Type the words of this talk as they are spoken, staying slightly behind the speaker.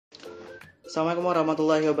Assalamualaikum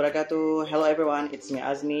warahmatullahi wabarakatuh. Hello everyone, it's me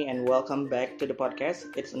Azmi and welcome back to the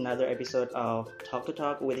podcast. It's another episode of Talk to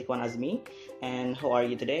Talk with Ikhwan Azmi. And how are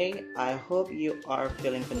you today? I hope you are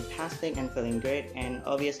feeling fantastic and feeling great. And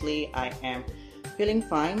obviously I am feeling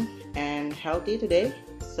fine and healthy today.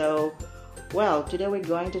 Today we're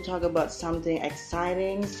going to talk about something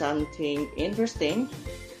exciting, something interesting.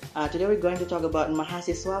 Today we're going to talk about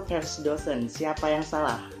mahasiswa versus dosen. Siapa yang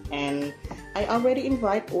salah? And I already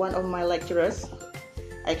invite one of my lecturers.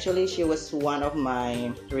 Actually, she was one of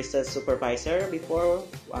my research supervisor before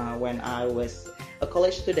when I was a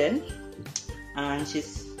college student. And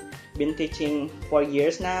she's been teaching for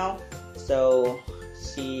years now. So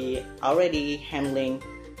she already handling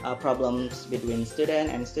problems between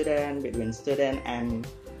student, between student and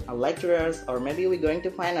lecturers, or maybe we're going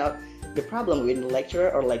to find out the problem with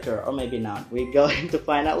lecturer, or maybe not. We're going to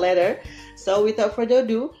find out later. So without further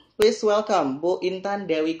ado, please welcome Bu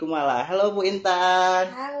Intan Dewi Kumala. Halo Bu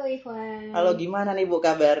Intan. Halo Ikhwan. Halo, gimana nih Bu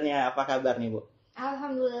kabarnya? Apa kabar nih Bu?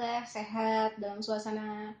 Alhamdulillah sehat dalam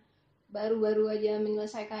suasana baru-baru aja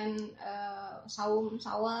menyelesaikan saum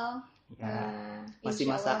Syawal. Ya, masih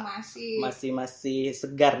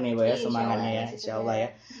segar nih Bu ya, semangatnya ya, insyaallah ya.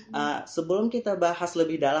 Sebelum kita bahas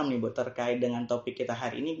lebih dalam nih Bu terkait dengan topik kita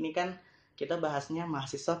hari ini kan kita bahasnya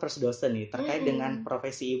mahasiswa versus dosen nih, terkait dengan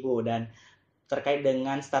profesi Ibu dan terkait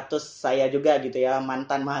dengan status saya juga gitu ya,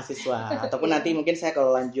 mantan mahasiswa ataupun nanti mungkin saya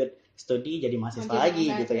kalau lanjut studi jadi mahasiswa lagi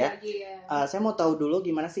gitu ya. Saya mau tahu dulu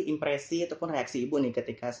gimana sih impresi ataupun reaksi Ibu nih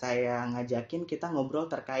ketika saya ngajakin kita ngobrol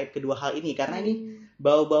terkait kedua hal ini, karena ini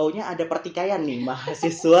bau-baunya ada pertikaian nih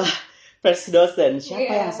mahasiswa versus dosen. Siapa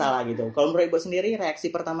yang salah gitu? Kalau menurut Ibu sendiri reaksi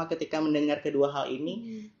pertama ketika mendengar kedua hal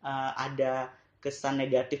ini ada kesan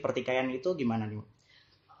negatif pertikaian itu gimana nih?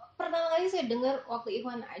 Pertama kali saya dengar waktu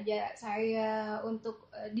Ikhwan aja saya untuk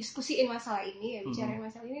diskusiin masalah ini ya, bicarain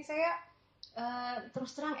masalah ini, saya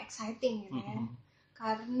terus terang exciting gitu ya.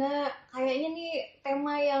 Karena kayaknya nih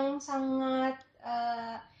tema yang sangat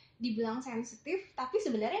dibilang sensitif, tapi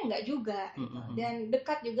sebenarnya enggak juga gitu. Dan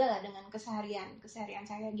dekat juga lah dengan keseharian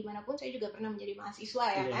saya. Gimana pun saya juga pernah menjadi mahasiswa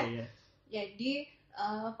ya kan. Jadi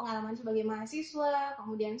pengalaman sebagai mahasiswa,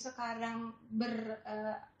 kemudian sekarang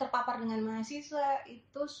terpapar dengan mahasiswa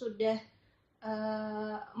itu sudah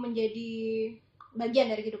menjadi bagian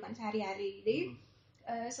dari kehidupan sehari-hari. Jadi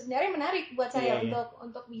sebenarnya menarik buat saya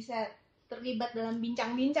untuk bisa terlibat dalam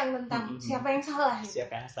bincang-bincang tentang siapa yang salah gitu.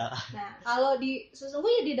 Siapa yang salah. Nah, kalau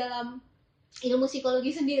sesungguhnya di dalam ilmu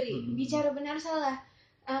psikologi sendiri bicara benar salah.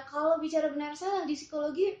 Kalau bicara benar salah di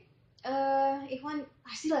psikologi, Ikhwan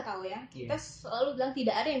pastilah tahu ya. Kita selalu bilang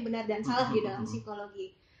tidak ada yang benar dan salah di dalam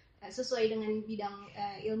psikologi, sesuai dengan bidang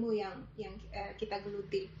ilmu yang kita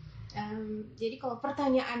geluti. Jadi kalau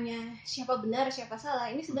pertanyaannya siapa benar siapa salah,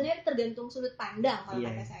 ini sebenarnya tergantung sudut pandang kalau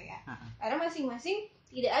kata saya. Karena masing-masing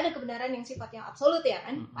tidak ada kebenaran yang sifatnya absolut ya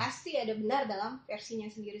kan. Pasti ada benar dalam versinya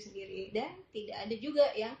sendiri-sendiri dan tidak ada juga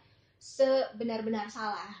yang sebenar-benar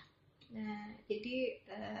salah. Nah, jadi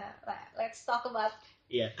let's talk about.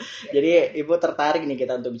 Jadi Ibu tertarik nih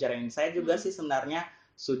kita untuk bicarain. Saya juga sih sebenarnya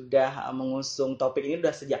sudah mengusung topik ini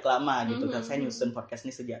udah sejak lama gitu. Kan saya nyusun podcast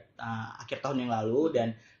ini sejak akhir tahun yang lalu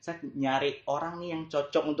dan saya nyari orang nih yang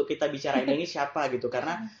cocok untuk kita bicarain ini siapa gitu,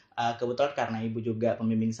 karena kebetulan karena Ibu juga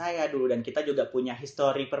pembimbing saya dulu dan kita juga punya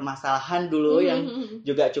histori permasalahan dulu yang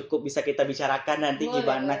juga cukup bisa kita bicarakan nanti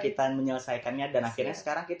gimana kita menyelesaikannya, dan akhirnya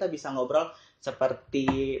sekarang kita bisa ngobrol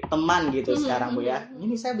seperti teman gitu sekarang Bu ya.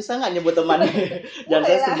 Ini saya bisa nggak nyebut teman? Jangan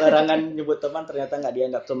saya sembarangan nyebut teman ternyata nggak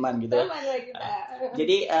dianggap teman gitu ya.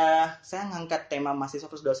 Jadi saya ngangkat tema mahasiswa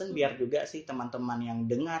plus dosen biar juga sih teman-teman yang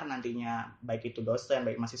dengar nantinya baik itu dosen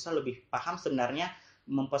baik mahasiswa lebih paham sebenarnya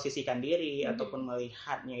memposisikan diri ataupun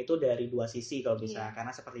melihatnya itu dari dua sisi kalau bisa.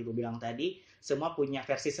 Karena seperti Ibu bilang tadi, semua punya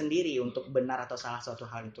versi sendiri untuk benar atau salah suatu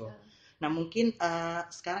hal itu. Nah mungkin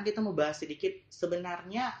sekarang kita mau bahas sedikit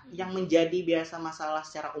sebenarnya yang menjadi biasa masalah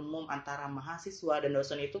secara umum antara mahasiswa dan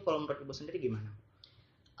dosen itu kalau menurut Ibu sendiri gimana?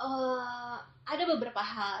 Ada beberapa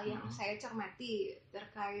hal yang saya cermati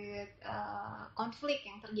terkait konflik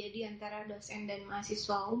yang terjadi antara dosen dan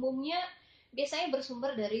mahasiswa. Umumnya biasanya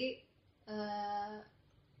bersumber dari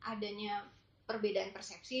adanya perbedaan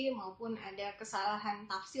persepsi maupun ada kesalahan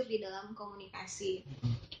tafsir di dalam komunikasi.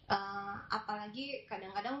 Apalagi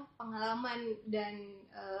kadang-kadang pengalaman dan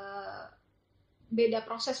beda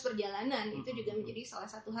proses perjalanan itu juga menjadi salah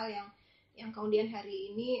satu hal yang kemudian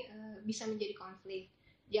hari ini bisa menjadi konflik.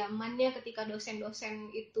 Zamannya ketika dosen-dosen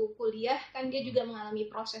itu kuliah kan dia juga mengalami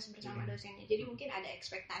proses bersama dosennya, jadi mungkin ada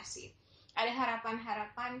ekspektasi, ada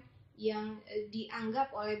harapan-harapan yang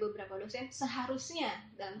dianggap oleh beberapa dosen seharusnya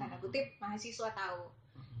dalam tanda kutip mahasiswa tahu.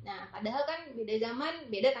 Nah, padahal kan beda zaman,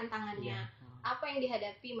 beda tantangannya. apa yang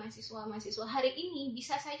dihadapi mahasiswa hari ini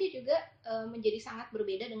bisa saja juga menjadi sangat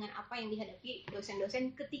berbeda dengan apa yang dihadapi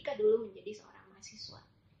dosen-dosen ketika dulu menjadi seorang mahasiswa.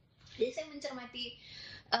 Jadi saya mencermati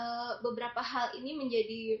beberapa hal ini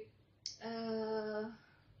menjadi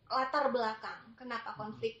latar belakang kenapa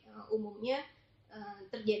konflik umumnya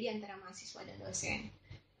terjadi antara mahasiswa dan dosen.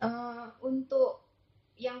 Untuk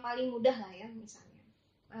yang paling mudah lah ya, misalnya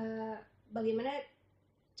bagaimana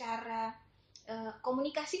cara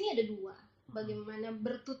komunikasi ini ada dua, bagaimana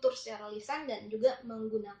bertutur secara lisan dan juga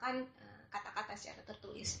menggunakan kata-kata secara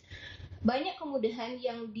tertulis. Banyak kemudahan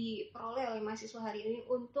yang diperoleh oleh mahasiswa hari ini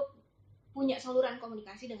untuk punya saluran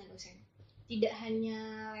komunikasi dengan dosen. Tidak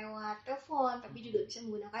hanya lewat telepon, tapi juga bisa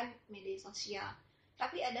menggunakan media sosial.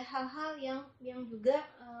 Tapi ada hal-hal yang juga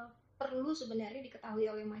perlu sebenarnya diketahui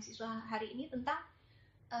oleh mahasiswa hari ini tentang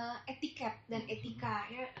etiket dan etika.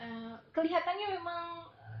 Ya, kelihatannya memang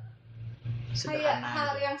kayak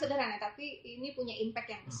hal yang sederhana, tapi ini punya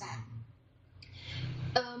impact yang besar.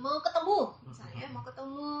 Mau ketemu, misalnya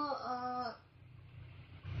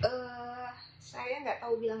saya nggak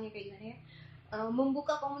tahu bilangnya kayak gimana ya.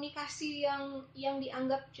 Membuka komunikasi yang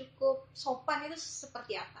dianggap cukup sopan itu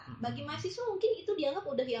seperti apa? Bagi mahasiswa mungkin itu dianggap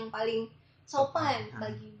udah yang paling sopan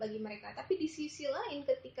bagi mereka. Tapi di sisi lain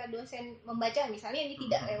ketika dosen membaca, misalnya ini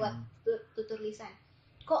tidak lewat tutur lisan,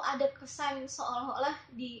 kok ada kesan seolah-olah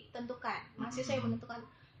ditentukan, mahasiswa yang menentukan,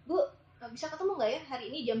 Bu, bisa ketemu nggak ya hari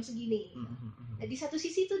ini jam segini? Nah, di satu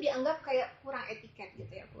sisi itu dianggap kayak kurang etiket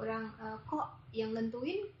gitu ya, kurang kok yang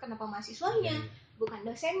nentuin kenapa mahasiswanya, bukan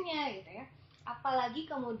dosennya gitu ya. Apalagi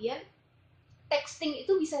kemudian texting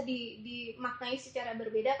itu bisa dimaknai secara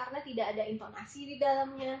berbeda karena tidak ada intonasi di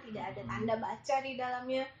dalamnya, tidak ada tanda baca di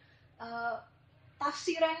dalamnya,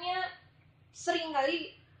 tafsirannya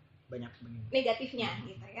seringkali banyak negatifnya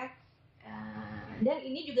gitu ya. Dan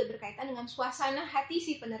ini juga berkaitan dengan suasana hati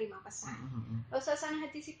si penerima pesan. Kalau suasana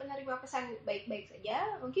hati si penerima pesan baik-baik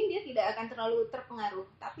saja, mungkin dia tidak akan terlalu terpengaruh.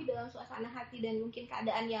 Tapi dalam suasana hati dan mungkin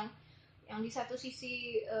keadaan yang di satu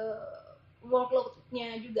sisi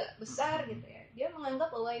workload-nya juga besar gitu ya, dia menganggap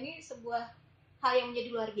bahwa ini sebuah hal yang menjadi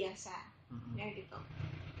luar biasa, ya gitu.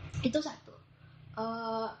 Itu satu.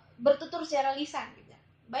 Bertutur secara lisan juga.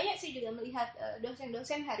 Banyak sih juga melihat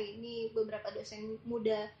dosen-dosen hari ini, beberapa dosen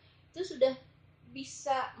muda itu sudah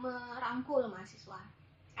bisa merangkul mahasiswa.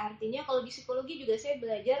 Artinya kalau di psikologi juga saya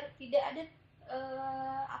belajar tidak ada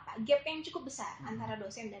gap yang cukup besar antara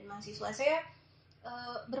dosen dan mahasiswa. Saya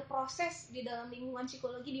berproses di dalam lingkungan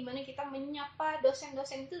psikologi di mana kita menyapa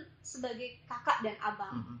dosen-dosen itu sebagai kakak dan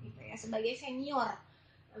abang, gitu ya, sebagai senior.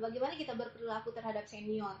 Bagaimana kita berperilaku terhadap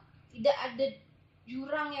senior? Tidak ada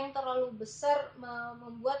jurang yang terlalu besar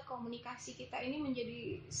membuat komunikasi kita ini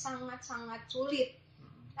menjadi sangat-sangat sulit.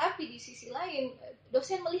 Tapi di sisi lain,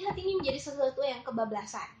 dosen melihat ini menjadi sesuatu yang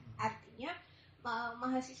kebablasan. Artinya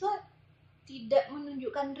mahasiswa tidak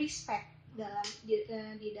menunjukkan respect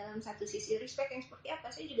di dalam satu sisi. Respect yang seperti apa?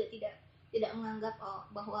 Saya juga tidak menganggap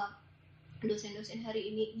bahwa dosen-dosen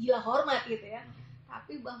hari ini gila hormat gitu ya.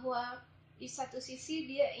 Tapi bahwa di satu sisi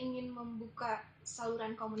dia ingin membuka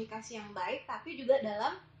saluran komunikasi yang baik, tapi juga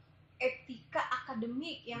dalam etika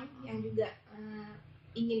akademik yang juga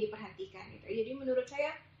ingin diperhatikan gitu. Jadi menurut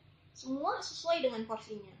saya semua sesuai dengan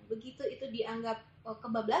porsinya. Begitu itu dianggap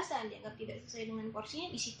kebablasan, dianggap tidak sesuai dengan porsinya,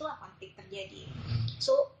 disitulah konflik terjadi.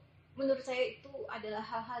 So menurut saya itu adalah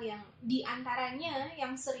hal-hal yang diantaranya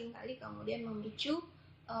yang seringkali kemudian memicu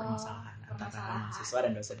permasalahan antara mahasiswa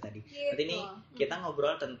dan dosen tadi. Gitu. Berarti ini kita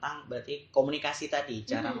ngobrol tentang berarti komunikasi tadi,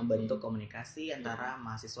 cara membentuk komunikasi antara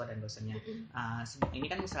mahasiswa dan dosennya. Ini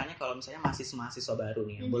kan misalnya kalau misalnya mahasiswa baru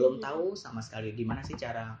nih yang belum tahu sama sekali di mana sih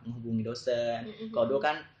cara menghubungi dosen. Kalau dulu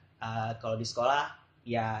kan kalau di sekolah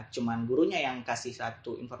ya cuman gurunya yang kasih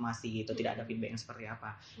satu informasi gitu, tidak ada feedback yang seperti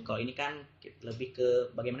apa. Kalau ini kan lebih ke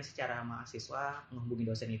bagaimana sih cara mahasiswa menghubungi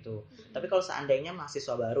dosen itu. Tapi kalau seandainya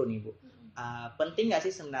mahasiswa baru nih Bu, penting nggak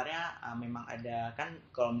sih sebenarnya memang ada kan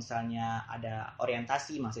kalau misalnya ada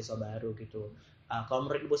orientasi mahasiswa baru gitu. Kalau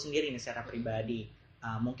menurut Ibu sendiri nih secara pribadi,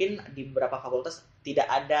 mungkin di beberapa fakultas tidak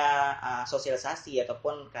ada sosialisasi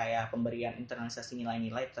ataupun kayak pemberian internalisasi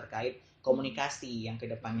nilai-nilai terkait komunikasi yang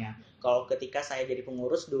kedepannya. Kalau ketika saya jadi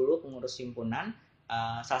pengurus himpunan,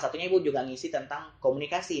 salah satunya Ibu juga ngisi tentang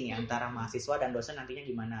komunikasi nih antara mahasiswa dan dosen nantinya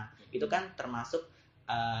gimana. Itu kan termasuk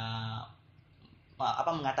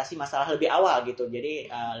mengatasi masalah lebih awal gitu. Jadi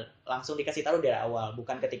langsung dikasih tahu dari awal,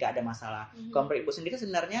 bukan ketika ada masalah. Kalau menurut Ibu sendiri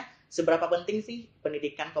sebenarnya seberapa penting sih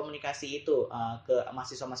pendidikan komunikasi itu ke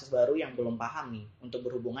mahasiswa-mahasiswa baru yang belum paham nih untuk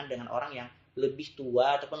berhubungan dengan orang yang lebih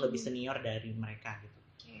tua ataupun lebih senior dari mereka gitu.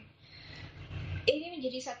 Ini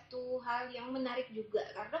menjadi satu hal yang menarik juga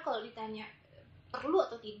karena kalau ditanya perlu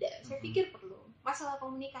atau tidak? Saya pikir perlu. Masalah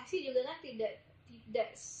komunikasi juga kan tidak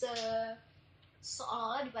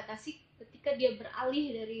seolah-olah dibatasi ketika dia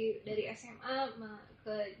beralih dari SMA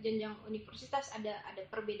ke jenjang universitas, ada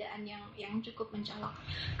perbedaan yang cukup mencolok,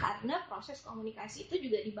 karena proses komunikasi itu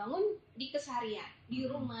juga dibangun di keseharian, di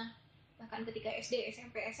rumah, bahkan ketika SD,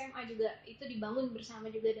 SMP, SMA juga itu dibangun bersama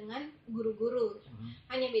juga dengan guru-guru.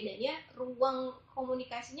 Hanya bedanya ruang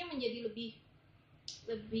komunikasinya menjadi lebih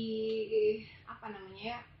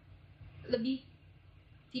lebih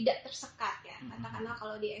tidak tersekat ya. Katakanlah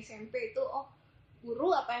kalau di SMP itu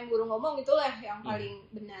guru, apa yang guru ngomong itulah yang paling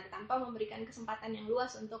benar, tanpa memberikan kesempatan yang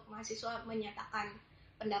luas untuk mahasiswa menyatakan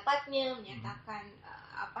pendapatnya, menyatakan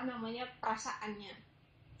perasaannya.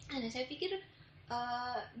 Nah, saya pikir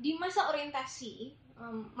di masa orientasi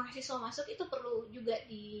mahasiswa masuk itu perlu juga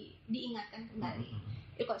diingatkan kembali.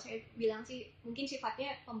 Jadi kalau saya bilang sih mungkin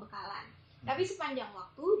sifatnya pembekalan, tapi sepanjang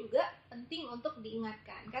waktu juga penting untuk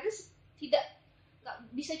diingatkan, karena nggak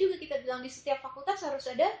bisa juga kita bilang di setiap fakultas harus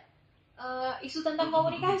ada isu tentang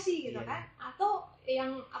komunikasi gitu kan, atau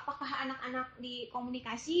yang apakah anak-anak di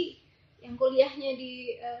komunikasi yang kuliahnya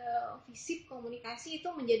di fisip komunikasi itu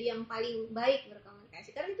menjadi yang paling baik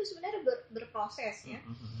berkomunikasi, karena itu sebenarnya berproses ya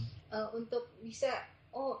untuk bisa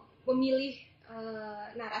memilih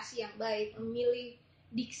narasi yang baik, memilih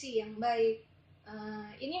diksi yang baik.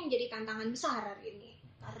 Ini yang menjadi tantangan besar hari ini,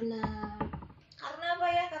 karena apa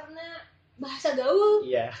ya, karena bahasa gaul,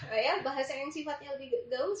 ya bahasa yang sifatnya lebih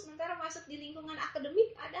gaul, sementara masuk di lingkungan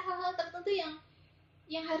akademik ada hal-hal tertentu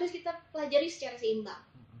yang harus kita pelajari secara seimbang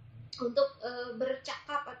untuk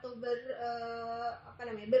bercakap atau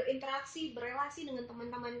berinteraksi, berelasi dengan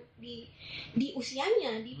teman-teman di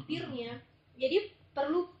usianya, di peernya. Jadi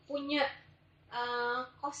perlu punya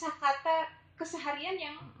kosakata keseharian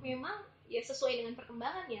yang memang ya sesuai dengan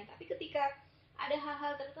perkembangannya, tapi ketika ada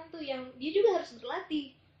hal-hal tertentu yang dia juga harus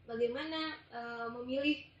berlatih bagaimana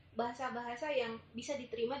memilih bahasa-bahasa yang bisa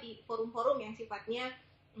diterima di forum-forum yang sifatnya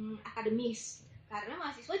akademis, karena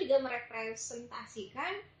mahasiswa juga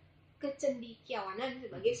merepresentasikan kecendekiawanan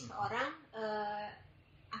sebagai seorang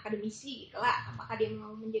akademisi kelak, apakah dia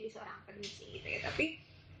mau menjadi seorang akademisi gitu ya. Tapi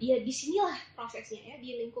ya disinilah prosesnya ya,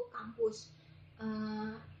 di lingkup kampus,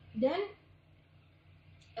 dan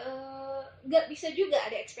nggak bisa juga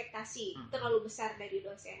ada ekspektasi terlalu besar dari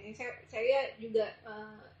dosen. Saya juga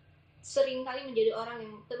sering kali menjadi orang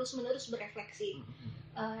yang terus-menerus berefleksi.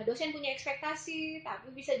 Dosen punya ekspektasi, tapi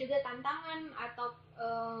bisa juga tantangan atau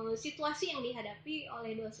situasi yang dihadapi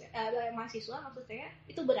oleh mahasiswa, maksud saya,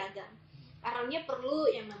 itu beragam. Karena perlu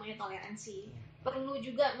yang namanya toleransi. Perlu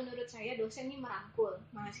juga menurut saya dosen ini merangkul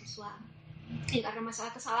mahasiswa. Karena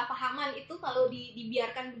masalah kesalahpahaman itu kalau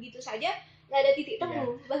dibiarkan begitu saja nggak ada titik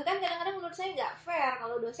temu. Bahkan kadang-kadang menurut saya nggak fair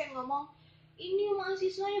kalau dosen ngomong ini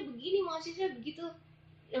mahasiswanya begini, mahasiswanya begitu.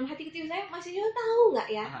 Dalam hati kecil saya, mahasiswa tahu nggak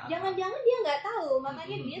ya? Jangan-jangan dia nggak tahu,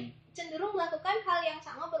 makanya dia cenderung melakukan hal yang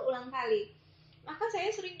sama berulang kali. Maka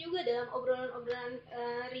saya sering juga dalam obrolan-obrolan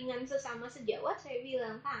ringan sesama sejawat, saya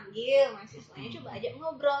bilang, panggil mahasiswanya, coba ajak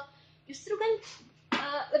ngobrol. Justru kan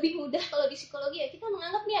lebih mudah kalau di psikologi ya, kita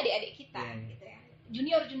menganggap nih adik-adik kita, gitu ya,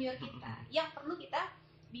 junior-junior kita, yang perlu kita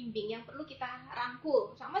bimbing, yang perlu kita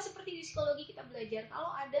rangkul. Sama seperti di psikologi kita belajar,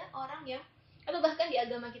 kalau ada orang yang, atau bahkan di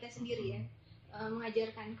agama kita sendiri ya,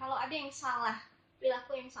 mengajarkan kalau ada yang salah,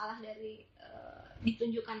 perilaku yang salah dari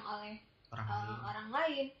ditunjukkan oleh orang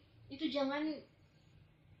lain, itu jangan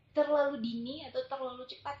terlalu dini atau terlalu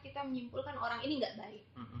cepat kita menyimpulkan orang ini nggak baik.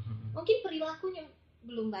 Mungkin perilakunya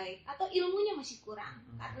belum baik atau ilmunya masih kurang,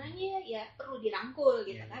 karenanya ya perlu dirangkul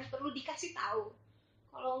gitu kan, perlu dikasih tahu.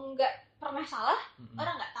 Kalau nggak pernah salah,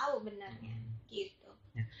 orang nggak tahu benarnya gitu.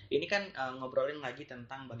 Ya, ini kan ngobrolin lagi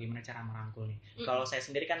tentang bagaimana cara merangkul nih. Kalau saya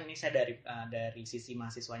sendiri kan ini saya dari sisi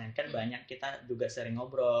mahasiswanya kan banyak kita juga sering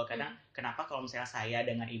ngobrol. Kadang kenapa kalau misalnya saya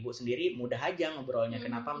dengan ibu sendiri mudah aja ngobrolnya.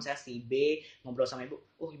 Kenapa misalnya si B ngobrol sama ibu,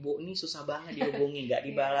 ibu ini susah banget dihubungi, nggak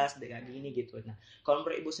dibalas dengan gini gitu. Nah, kalau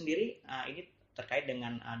menurut ibu sendiri ini terkait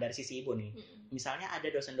dengan dari sisi ibu nih. Misalnya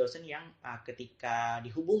ada dosen-dosen yang ketika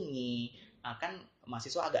dihubungi kan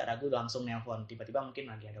mahasiswa agak ragu langsung nelpon, tiba-tiba mungkin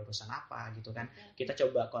lagi ada urusan apa gitu kan. Kita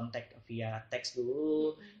coba kontak via teks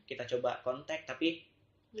dulu, kita coba kontak tapi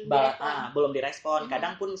belum direspon.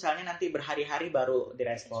 Kadang pun misalnya nanti berhari-hari baru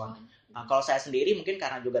direspon. Kalau saya sendiri mungkin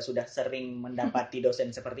karena juga sudah sering mendapati dosen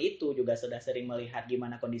seperti itu, juga sudah sering melihat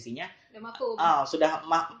gimana kondisinya, sudah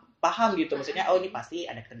paham gitu, maksudnya ini pasti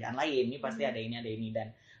ada kerjaan lain, ini pasti ada ini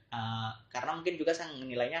dan karena mungkin juga saya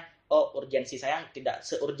menilainya urgensi saya tidak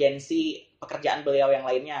seurgensi pekerjaan beliau yang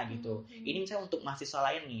lainnya gitu. Ini misalnya untuk mahasiswa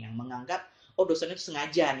lain nih yang menganggap dosennya itu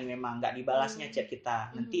sengaja nih memang nggak dibalasnya chat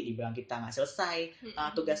kita, nanti dibilang kita nggak selesai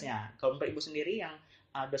tugasnya. Kalau menurut Ibu sendiri yang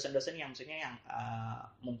dosen-dosen yang maksudnya yang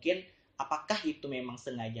mungkin apakah itu memang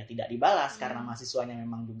sengaja tidak dibalas karena mahasiswanya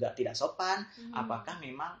memang juga tidak sopan, apakah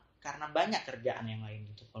memang karena banyak kerjaan yang lain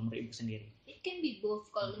gitu? Kalau menurut Ibu sendiri? It can be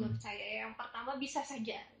both kalau menurut saya. Yang pertama bisa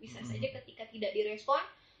saja ketika tidak direspon,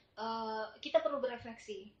 kita perlu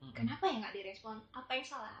berefleksi. Kenapa ya nggak direspon? Apa yang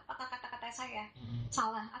salah? Apakah kata-kata saya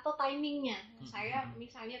salah? Atau timingnya? Saya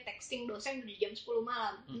misalnya texting dosen di jam 10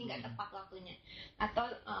 malam, ini nggak tepat waktunya. Atau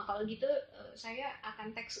kalau gitu saya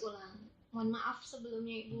akan teks ulang. Mohon maaf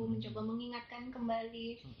sebelumnya Ibu, mencoba mengingatkan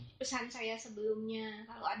kembali pesan saya sebelumnya.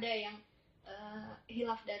 Kalau ada yang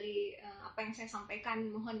hilaf dari apa yang saya sampaikan,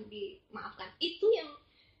 mohon dimaafkan. Itu yang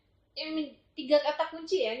 3 kata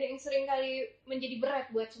kunci ya yang sering kali menjadi berat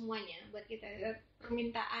buat semuanya, buat kita.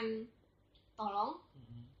 Permintaan tolong,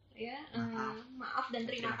 ya, maaf dan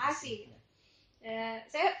terima kasih.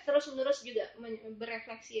 Saya terus-menerus juga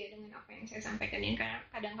berefleksi ya dengan apa yang saya sampaikan. Yang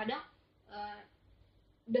kadang-kadang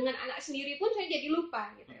dengan anak sendiri pun saya jadi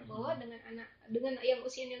lupa gitu ya, bahwa dengan yang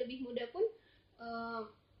usianya lebih muda pun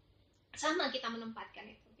sama kita menempatkan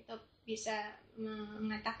itu. Kita bisa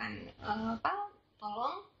mengatakan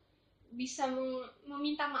tolong, bisa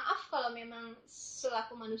meminta maaf kalau memang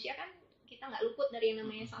selaku manusia kan kita nggak luput dari yang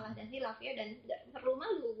namanya salah dan hilaf ya, dan nggak perlu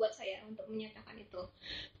malu buat saya untuk menyatakan itu,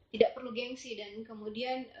 tidak perlu gengsi, dan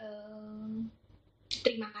kemudian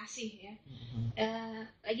terima kasih ya.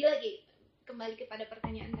 Lagi-lagi kembali kepada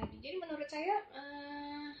pertanyaan tadi, jadi menurut saya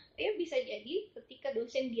ya bisa jadi ketika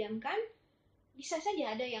dosen diamkan, bisa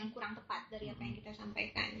saja ada yang kurang tepat dari apa yang kita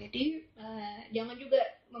sampaikan. Jadi jangan juga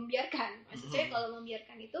membiarkan. Maksud saya kalau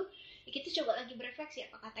membiarkan itu, ya kita coba lagi berefleksi,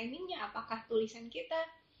 apakah timingnya, apakah tulisan kita.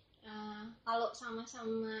 Kalau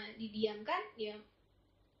sama-sama didiamkan, ya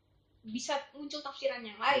bisa muncul tafsiran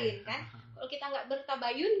yang lain kan. Kalau kita nggak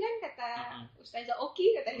bertabayun kan, kata Ustazah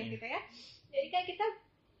Oki katanya kita ya. Jadi kan kita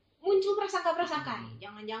muncul prasangka-prasangka.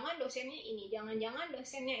 Jangan-jangan dosennya ini, jangan-jangan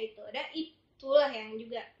dosennya itu. Dan itulah yang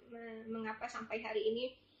juga mengapa sampai hari ini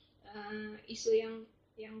isu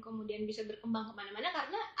yang kemudian bisa berkembang kemana-mana,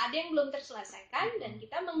 karena ada yang belum terselesaikan dan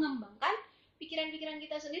kita mengembangkan pikiran-pikiran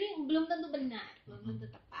kita sendiri yang belum tentu benar, belum tentu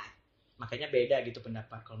tepat. Makanya beda gitu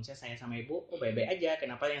pendapat. Kalau misalnya saya sama Ibu, baik-baik aja.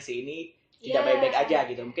 Kenapa yang si ini tidak baik-baik aja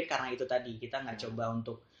gitu? Mungkin karena itu tadi kita nggak coba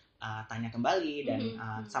untuk tanya kembali dan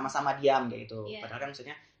sama-sama diam gitu. Padahal kan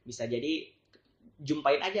maksudnya bisa jadi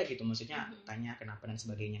jumpain aja gitu, maksudnya tanya kenapa dan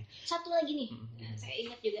sebagainya. Satu lagi nih, saya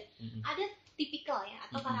ingat juga ada tipikal ya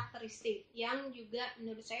atau karakteristik yang juga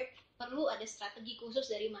menurut saya perlu ada strategi khusus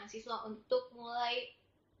dari mahasiswa untuk mulai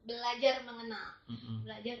belajar mengenal.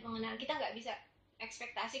 Kita nggak bisa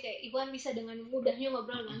ekspektasi kayak Iwan bisa dengan mudahnya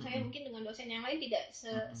ngobrol dengan saya, mungkin dengan dosen yang lain tidak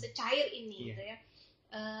secair ini gitu ya.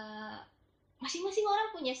 Masing-masing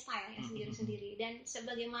orang punya style ya sendiri-sendiri, dan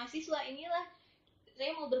sebagai mahasiswa inilah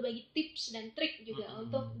saya mau berbagi tips dan trik juga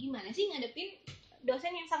untuk gimana sih ngadepin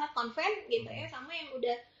dosen yang sangat konven gitu ya, sama yang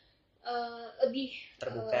udah lebih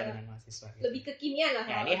terbuka dengan mahasiswa gitu. Lebih kekinian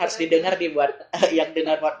lah. Ini harus didengar buat yang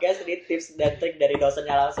dengar podcast, ini tips dan trik dari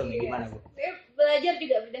dosennya langsung. Gimana Bu? Saya belajar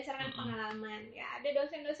juga berdasarkan pengalaman. Ya ada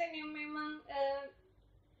dosen-dosen yang memang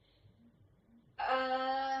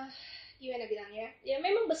gimana bilangnya? Ya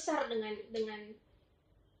memang besar dengan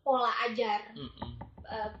pola ajar.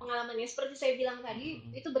 Pengalamannya seperti saya bilang tadi,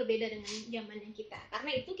 itu berbeda dengan zamannya kita.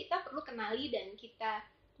 Karena itu kita perlu kenali dan kita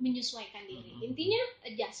menyesuaikan diri. Intinya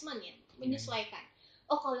adjustment ya, menyesuaikan.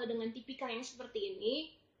 Oh kalau dengan tipikal yang seperti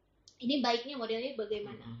ini baiknya modelnya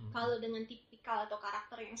bagaimana? Kalau dengan tipikal atau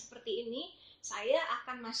karakter yang seperti ini, saya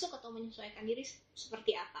akan masuk atau menyesuaikan diri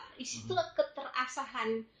seperti apa? Disitulah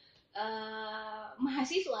keterasahan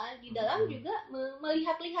mahasiswa di dalam juga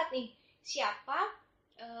melihat-lihat nih siapa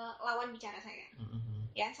lawan bicara saya.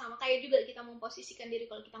 Ya sama kayak juga kita memposisikan diri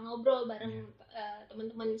kalau kita ngobrol bareng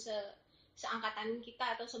teman-teman seangkatan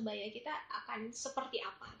kita atau sebaya kita akan seperti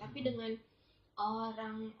apa. Tapi dengan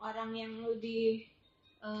orang-orang yang lebih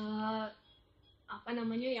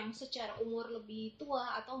yang secara umur lebih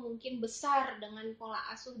tua atau mungkin besar dengan pola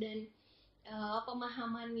asuh dan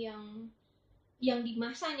pemahaman yang di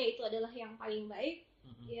masanya itu adalah yang paling baik,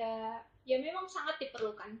 ya memang sangat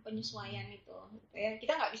diperlukan penyesuaian itu ya.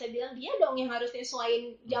 Kita nggak bisa bilang dia dong yang harus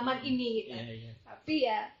nyesuaiin zaman ini gitu. Tapi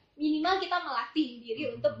ya minimal kita melatih diri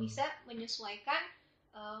untuk bisa menyesuaikan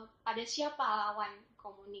pada siapa lawan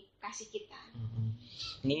komunikasi kita.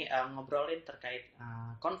 Ini ngobrolin terkait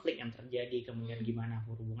konflik yang terjadi, kemudian gimana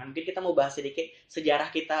hubungan. Mungkin kita mau bahas sedikit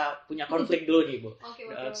sejarah kita punya konflik dulu nih Bu. Okay.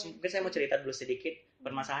 Mungkin saya mau cerita dulu sedikit.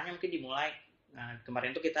 Permasalahannya mungkin dimulai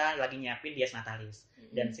kemarin tuh kita lagi nyiapin Dies Natalis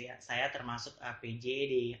dan saya termasuk PJ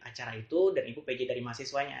di acara itu dan ibu PJ dari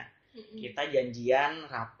mahasiswanya. Kita janjian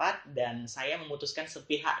rapat dan saya memutuskan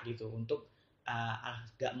sepihak gitu untuk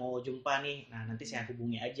gak mau jumpa nih, nah nanti saya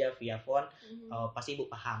hubungi aja via phone, pasti ibu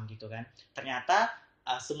paham gitu kan. Ternyata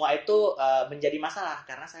semua itu menjadi masalah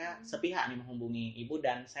karena saya sepihak nih menghubungi ibu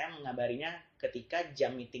dan saya mengabarinya ketika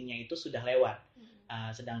jam meetingnya itu sudah lewat.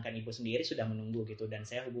 Sedangkan ibu sendiri sudah menunggu gitu dan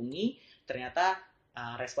saya hubungi, ternyata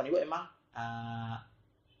respon ibu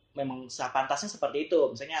memang sepantasnya seperti itu,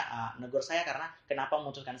 misalnya negur saya karena kenapa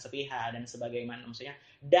memutuskan sepihak dan sebagaimana maksudnya.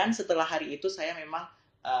 Dan setelah hari itu saya memang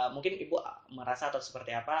mungkin ibu merasa atau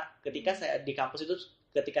seperti apa, ketika saya di kampus itu,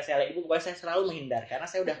 ketika saya lihat ibu, pokoknya saya selalu menghindar karena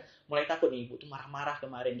saya udah mulai takut nih, ibu tuh marah-marah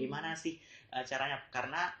kemarin, gimana sih caranya,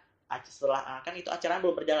 karena setelah kan itu acaranya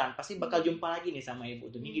belum berjalan, pasti bakal jumpa lagi nih sama ibu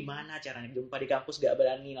tuh, ini gimana caranya jumpa di kampus gak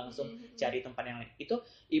berani langsung cari tempat yang lain. Itu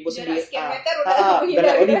ibu sendiri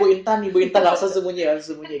ibu Intan langsung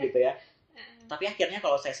sembunyi gitu ya. Tapi akhirnya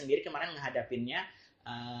kalau saya sendiri kemarin menghadapinnya,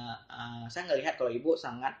 saya ngelihat kalau ibu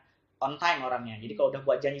sangat on time orangnya. Jadi kalau udah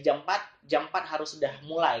buat janji jam 4 harus sudah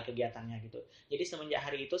mulai kegiatannya gitu. Jadi semenjak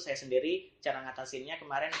hari itu saya sendiri cara ngatasinnya,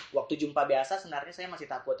 kemarin waktu jumpa biasa sebenarnya saya masih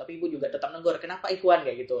takut, tapi ibu juga tetap negur, kenapa Ikhwan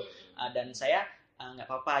kayak gitu. Dan saya nggak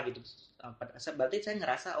apa-apa gitu. Berarti saya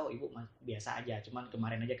ngerasa ibu biasa aja, cuman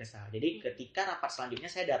kemarin aja kesal. Jadi ketika rapat selanjutnya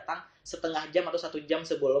saya datang setengah jam atau 1 jam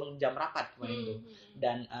sebelum jam rapat kemarin itu.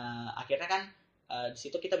 Dan akhirnya kan di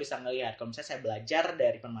situ kita bisa ngelihat kalau misalnya saya belajar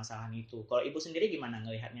dari permasalahan itu. Kalau ibu sendiri gimana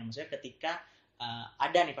ngelihatnya? Maksudnya ketika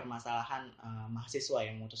ada nih permasalahan mahasiswa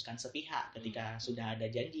yang memutuskan sepihak ketika sudah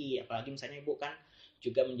ada janji, apalagi misalnya ibu kan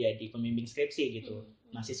juga menjadi pembimbing skripsi gitu.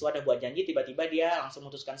 Mahasiswa ada buat janji, tiba-tiba dia langsung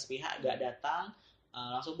memutuskan sepihak, gak datang,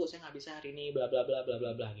 langsung bu saya nggak bisa hari ini, bla bla bla bla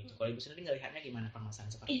bla bla gitu. Kalau ibu sendiri ngelihatnya gimana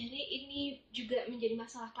permasalahan seperti ini? Ini juga menjadi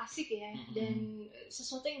masalah klasik ya, dan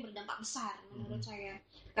sesuatu yang berdampak besar menurut saya,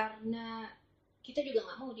 karena kita juga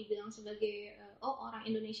nggak mau dibilang sebagai orang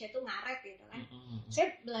Indonesia itu ngaret gitu kan.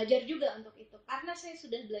 Saya belajar juga untuk itu karena saya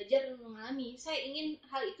sudah belajar dan mengalami. Saya ingin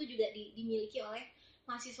hal itu juga dimiliki oleh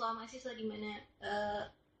mahasiswa-mahasiswa di mana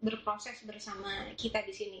berproses bersama kita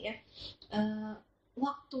di sini ya.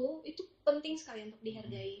 Waktu itu penting sekali untuk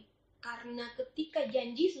dihargai, karena ketika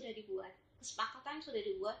janji sudah dibuat, kesepakatan sudah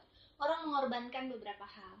dibuat, orang mengorbankan beberapa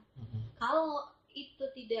hal. Kalau itu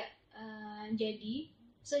tidak jadi,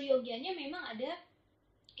 seyogianya memang ada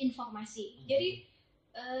informasi. Jadi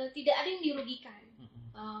tidak ada yang dirugikan.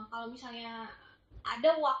 Kalau misalnya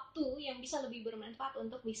ada waktu yang bisa lebih bermanfaat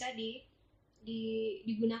untuk bisa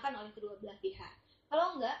digunakan oleh kedua belah pihak.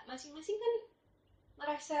 Kalau enggak, masing-masing kan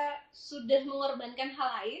merasa sudah mengorbankan hal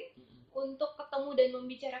lain untuk ketemu dan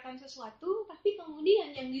membicarakan sesuatu, tapi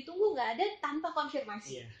kemudian yang ditunggu nggak ada tanpa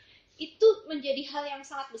konfirmasi. Itu menjadi hal yang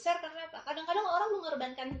sangat besar karena apa? Kadang-kadang orang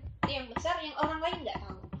mengorbankan yang besar yang orang lain nggak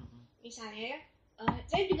tahu. Misalnya ya,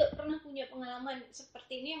 saya juga pernah punya pengalaman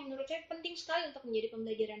seperti ini yang menurut saya penting sekali untuk menjadi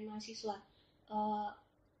pembelajaran mahasiswa.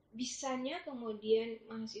 Bisanya kemudian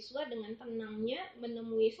mahasiswa dengan tenangnya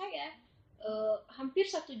menemui saya hampir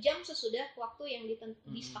 1 jam sesudah waktu yang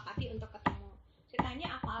disepakati untuk ketemu. Saya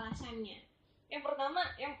tanya apa alasannya.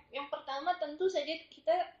 Yang pertama tentu saja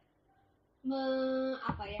kita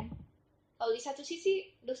kalau di satu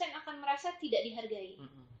sisi dosen akan merasa tidak dihargai.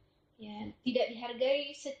 Ya, tidak dihargai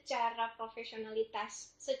secara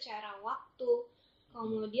profesionalitas, secara waktu,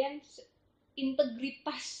 kemudian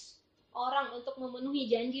integritas orang untuk memenuhi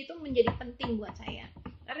janji itu menjadi penting buat saya.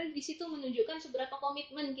 Karena di situ menunjukkan seberapa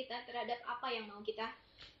komitmen kita terhadap apa yang mau kita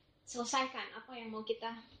selesaikan, apa yang mau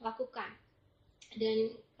kita lakukan.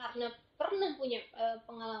 Dan karena pernah punya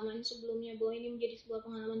pengalaman sebelumnya bahwa ini menjadi sebuah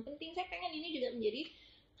pengalaman penting, saya pengen ini juga menjadi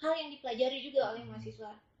hal yang dipelajari juga oleh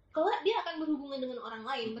mahasiswa. Kelak dia akan berhubungan dengan orang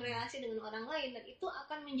lain, berrelasi dengan orang lain, dan itu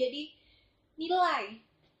akan menjadi nilai.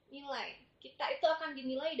 Kita itu akan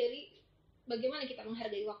dinilai dari bagaimana kita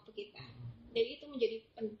menghargai waktu kita. Jadi itu menjadi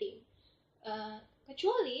penting.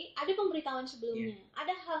 Kecuali ada pemberitahuan sebelumnya,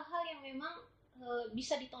 ada hal-hal yang memang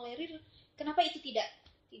bisa ditolerir, kenapa itu tidak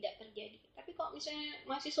terjadi. Tapi kalau misalnya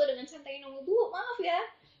mahasiswa dengan santai nunggu, bu maaf ya,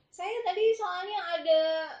 saya tadi soalnya ada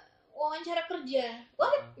wawancara kerja,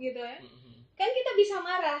 what gitu ya. Kan kita bisa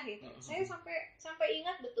marah gitu. Saya sampai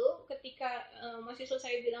ingat betul ketika mahasiswa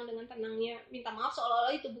saya bilang dengan tenangnya minta maaf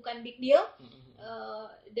seolah-olah itu bukan big deal,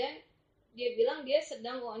 dan dia bilang dia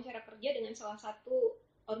sedang wawancara kerja dengan salah satu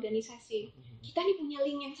organisasi. Kita nih punya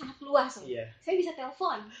link yang sangat luas. Saya bisa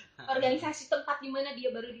telepon organisasi tempat di mana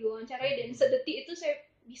dia baru diwawancarai, dan sedetik itu saya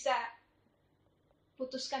bisa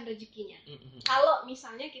putuskan rezekinya. Kalau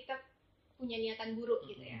misalnya kita punya niatan buruk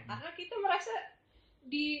gitu ya, karena kita merasa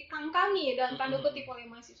dikangkangi dalam tanda kutip oleh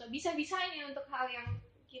mahasiswa. Bisa-bisanya untuk hal yang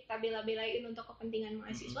kita bela-belain untuk kepentingan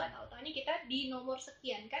mahasiswa, tahu-tahunya kita di nomor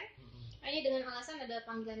sekian kan, hanya dengan alasan ada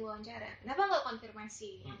panggilan wawancara. Kenapa nggak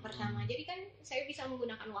konfirmasi yang pertama? Jadi kan saya bisa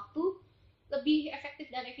menggunakan waktu lebih efektif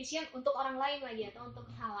dan efisien untuk orang lain lagi atau untuk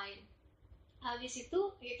hal lain. Habis itu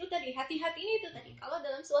tadi hati-hatinya itu tadi. Kalau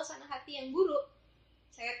dalam suasana hati yang buruk,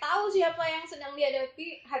 saya tahu siapa yang sedang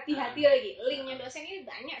dihadapi, hati-hati lagi. Linknya dosen ini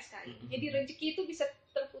banyak sekali. Jadi rezeki itu bisa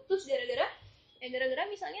terputus gara-gara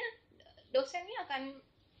misalnya dosennya akan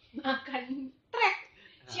track.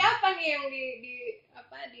 Siapa nih yang di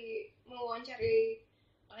mewawancari,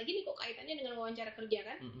 apalagi nih kok kaitannya dengan wawancara kerja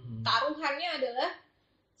kan? Taruhannya adalah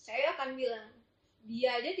saya akan bilang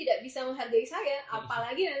dia aja tidak bisa menghargai saya,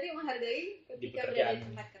 apalagi nanti menghargai ketika berada di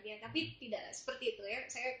tempat kerja. Tapi tidak seperti itu ya.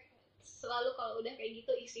 Saya selalu kalau udah kayak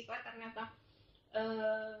gitu istighfar, karena apa?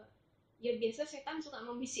 Ya biasa setan suka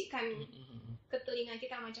membisikkan ke telinga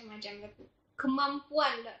kita macam-macam.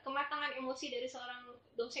 Kemampuan, kematangan emosi dari seorang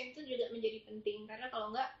dosen itu juga menjadi penting, karena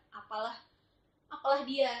kalau enggak apalah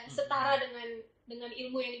dia setara dengan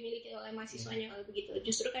ilmu yang dimiliki oleh mahasiswanya. Kalau begitu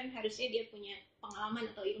justru kan harusnya dia punya pengalaman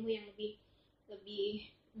atau ilmu yang lebih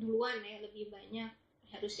duluan ya, lebih banyak.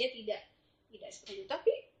 Harusnya tidak seperti itu.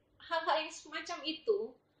 Tapi hal-hal yang semacam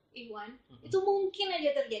itu, Iwan, itu mungkin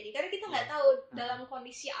aja terjadi karena kita nggak tahu dalam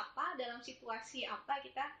kondisi apa, dalam situasi apa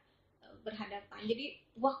kita berhadapan. Jadi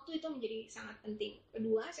waktu itu menjadi sangat penting.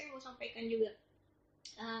 Kedua, saya mau sampaikan juga,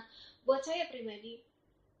 buat saya pribadi,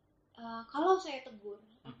 kalau saya tegur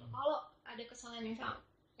atau kalau ada kesalahan yang sama,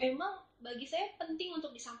 memang bagi saya penting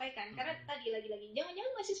untuk disampaikan, karena tadi lagi-lagi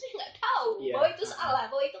jangan-jangan mahasiswa nggak tahu bahwa itu salah,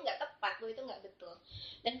 bahwa itu nggak tepat, bahwa itu nggak betul.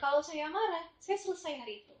 Dan kalau saya marah, saya selesai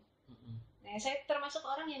hari itu. Nah, saya termasuk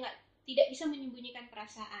orang yang tidak bisa menyembunyikan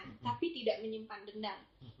perasaan, tapi tidak menyimpan dendam.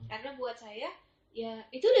 Karena buat saya, ya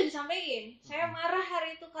itu udah disampaikan. Saya marah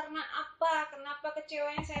hari itu karena apa, kenapa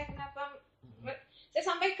kecewanya saya, kenapa saya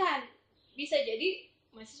sampaikan. Bisa jadi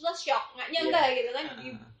mahasiswa shock, nggak nyangka gitu kan,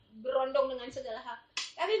 berondong dengan segala hal.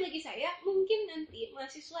 Tapi bagi saya, mungkin nanti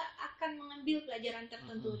mahasiswa akan mengambil pelajaran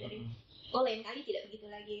tertentu dari, lain kali tidak begitu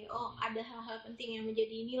lagi. Ada hal-hal penting yang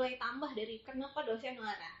menjadi nilai tambah dari kenapa dosen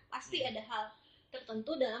marah. Pasti ada hal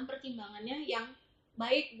tertentu dalam pertimbangannya yang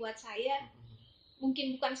baik buat saya.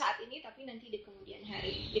 Mungkin bukan saat ini, tapi nanti di kemudian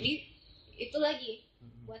hari. Jadi itu lagi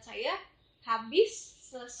buat saya, habis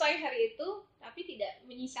selesai hari itu, tapi tidak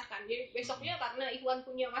menyisakan. Jadi besoknya karena Ikhwan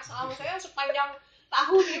punya masalah sama saya sepanjang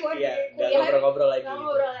tahun Ikhwan kuliah, ngobrol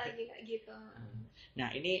lagi kayak gitu. Nah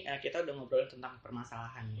ini kita udah ngobrolin tentang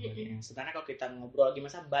permasalahan. Sebenarnya kalau kita ngobrol lagi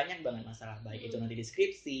masalah, banyak banget masalah, baik itu nanti di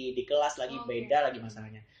skripsi, di kelas lagi beda lagi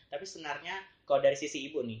masalahnya. Tapi sebenarnya kalau dari sisi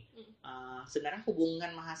ibu nih, sebenarnya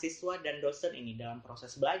hubungan mahasiswa dan dosen ini dalam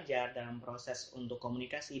proses belajar, dalam proses untuk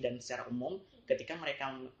komunikasi dan secara umum, ketika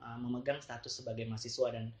mereka memegang status sebagai mahasiswa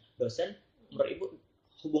dan dosen, menurut ibu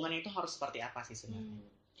hubungannya itu harus seperti apa sih sebenarnya?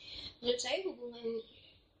 Menurut saya hubungan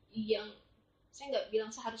yang, saya nggak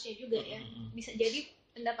bilang seharusnya juga ya, bisa jadi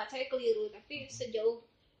pendapat saya keliru, tapi sejauh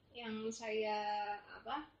yang saya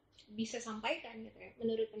bisa sampaikan gitu ya,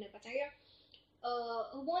 menurut pendapat saya,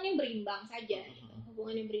 hubungan yang berimbang saja.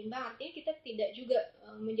 Hubungan yang berimbang artinya kita tidak juga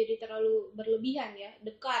menjadi terlalu berlebihan ya,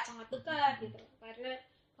 sangat dekat gitu. Karena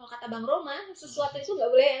kalau kata Bang Roma, sesuatu itu nggak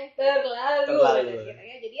boleh yang terlalu gitu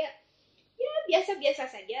ya. Jadi ya biasa-biasa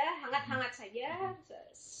saja, hangat-hangat saja,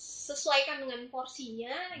 sesuaikan dengan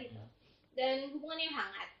porsinya gitu. Dan hubungan yang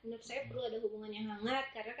hangat, menurut saya perlu ada hubungan yang hangat,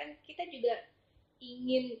 karena kan kita juga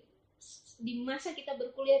ingin di masa kita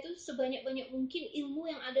berkuliah itu sebanyak-banyak mungkin ilmu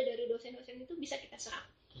yang ada dari dosen-dosen itu bisa kita serap,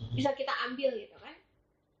 bisa kita ambil gitu kan.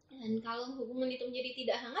 Dan kalau hubungan itu menjadi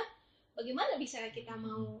tidak hangat, bagaimana bisa kita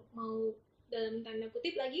mau dalam tanda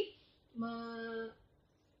kutip lagi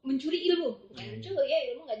mencuri ilmu? Bukan mencuri ya,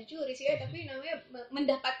 ilmu nggak dicuri sih ya, tapi namanya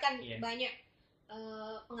mendapatkan banyak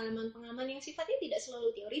pengalaman-pengalaman yang sifatnya tidak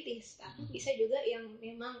selalu teoritis, tapi bisa juga yang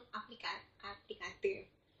memang aplikatif.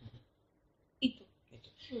 Itu.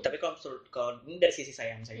 Tapi kalau ini dari sisi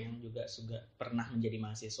saya yang juga pernah menjadi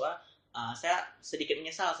mahasiswa, saya sedikit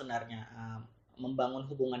menyesal sebenarnya membangun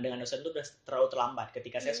hubungan dengan dosen itu sudah terlalu terlambat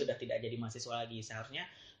ketika saya sudah tidak jadi mahasiswa lagi. Seharusnya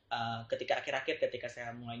ketika akhir-akhir, ketika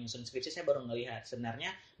saya mulai nyusun skripsi, saya baru melihat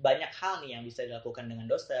sebenarnya banyak hal nih yang bisa dilakukan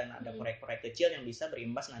dengan dosen. Ada proyek-proyek kecil yang bisa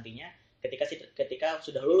berimbas nantinya ketika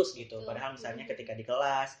sudah lulus gitu. Padahal misalnya ketika di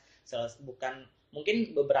kelas,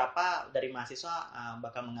 mungkin beberapa dari mahasiswa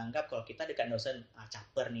bakal menganggap kalau kita dekat dosen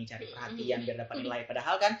caper nih, cari perhatian biar dapat nilai.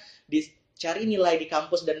 Padahal kan cari nilai di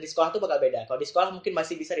kampus dan di sekolah itu bakal beda. Kalau di sekolah mungkin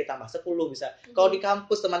masih bisa ditambah 10 bisa. Kalau di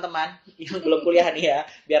kampus teman-teman yang belum kuliah nih ya,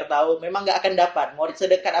 biar tahu memang nggak akan dapat. Mau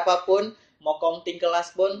sedekat apapun, mau counting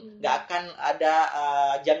kelas pun nggak akan ada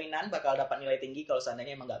jaminan bakal dapat nilai tinggi kalau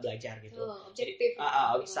seandainya emang nggak belajar gitu. Objektif.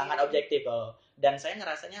 Sangat objektif loh. Dan saya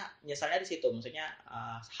ngerasanya nyesalnya di situ, maksudnya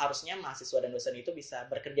harusnya mahasiswa dan dosen itu bisa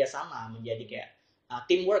bekerja sama menjadi kayak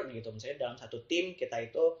teamwork gitu. Misalnya dalam satu tim kita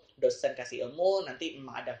itu dosen kasih ilmu, nanti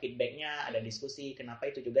memang ada feedbacknya, ada diskusi. Kenapa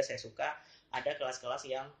itu juga saya suka ada kelas-kelas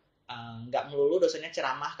yang nggak melulu dosennya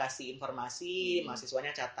ceramah kasih informasi,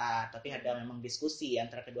 mahasiswanya catat, tapi ada memang diskusi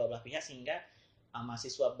antara kedua belah pihak sehingga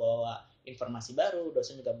mahasiswa bawa informasi baru,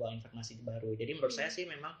 dosen juga bawa informasi baru. Jadi menurut saya sih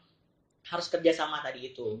memang harus kerjasama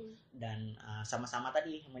tadi itu dan sama-sama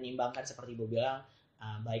tadi menyeimbangkan seperti Ibu bilang,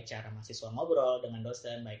 baik cara mahasiswa ngobrol dengan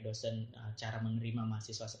dosen, baik dosen cara menerima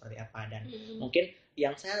mahasiswa seperti apa. Dan mungkin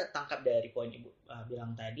yang saya tangkap dari poin Ibu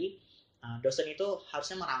bilang tadi, dosen itu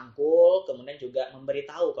harusnya merangkul, kemudian juga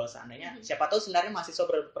memberitahu kalau seandainya siapa tahu sebenarnya mahasiswa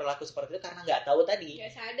berperilaku seperti itu karena nggak tahu tadi,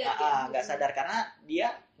 nggak sadar karena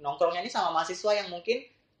dia nongkrongnya ini sama mahasiswa yang mungkin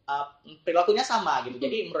perilakunya sama gitu.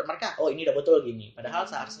 Jadi menurut mereka oh ini udah betul gini, padahal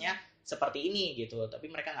seharusnya seperti ini gitu, tapi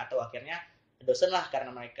mereka nggak tahu, akhirnya dosen lah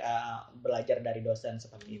karena mereka belajar dari dosen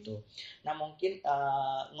seperti itu. Nah mungkin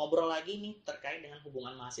ngobrol lagi nih terkait dengan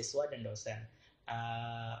hubungan mahasiswa dan dosen.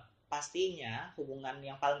 Pastinya hubungan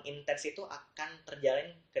yang paling intens itu akan terjalin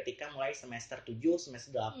ketika mulai semester 7,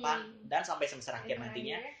 semester 8 dan sampai semester akhir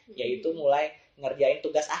nantinya, yaitu mulai ngerjain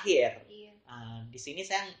tugas akhir. Di sini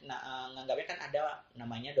saya nganggapnya kan ada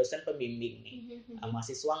namanya dosen pembimbing nih.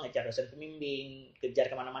 Mahasiswa ngejar dosen pembimbing, kejar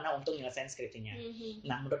kemana-mana untuk nyelesain skripsinya.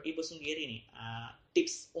 Nah menurut Ibu sendiri nih,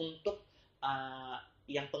 tips untuk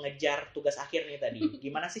yang pengejar tugas akhir nih tadi,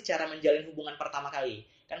 gimana sih cara menjalin hubungan pertama kali?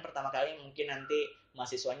 Kan pertama kali mungkin nanti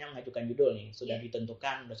mahasiswanya mengajukan judul nih, sudah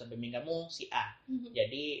ditentukan dosen pembimbing kamu si A,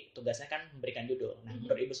 jadi tugasnya kan memberikan judul. Nah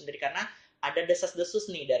menurut Ibu sendiri, karena ada desas-desus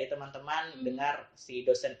nih dari teman-teman dengar si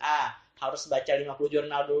dosen A harus baca 50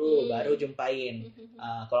 jurnal dulu baru jumpain.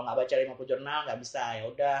 Kalau nggak baca 50 jurnal nggak bisa, ya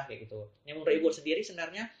udah kayak gitu. Yang menurut Ibu sendiri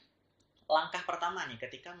sebenarnya langkah pertama nih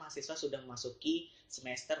ketika mahasiswa sudah memasuki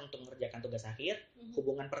semester untuk mengerjakan tugas akhir,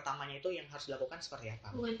 hubungan pertamanya itu yang harus dilakukan seperti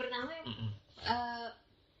apa? Hubungan pertama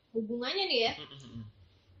hubungannya nih ya.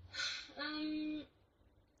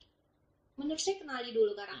 Menurut saya kenali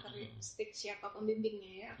dulu karakteristik siapa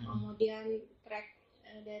pembimbingnya ya. Kemudian track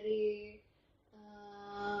dari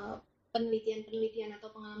penelitian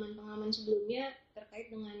atau pengalaman sebelumnya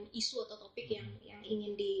terkait dengan isu atau topik yang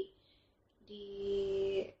ingin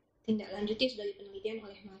ditindaklanjuti sebagai penelitian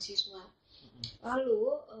oleh mahasiswa.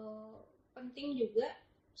 Lalu penting juga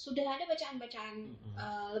sudah ada bacaan-bacaan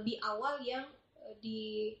lebih awal yang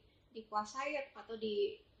dikuasai atau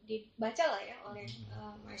dibaca lah ya oleh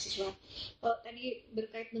mahasiswa. Kalau tadi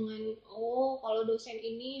berkait dengan kalau dosen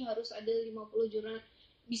ini harus ada 50 jurnal,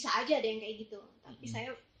 bisa aja ada yang kayak gitu, tapi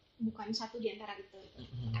saya bukan satu di antara itu.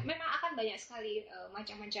 Memang akan banyak sekali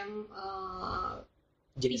macam-macam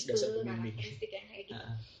jenis dosen pembimbing, karakteristik yang kayak gitu.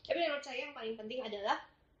 Tapi menurut saya yang paling penting adalah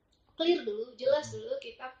clear dulu, jelas dulu.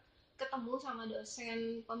 Kita ketemu sama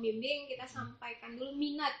dosen pembimbing, kita sampaikan dulu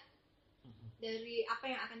minat dari apa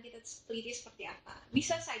yang akan kita teliti seperti apa.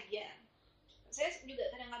 Bisa saja saya juga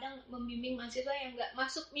kadang-kadang membimbing mahasiswa yang nggak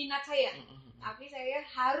masuk minat saya, tapi saya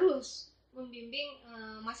harus membimbing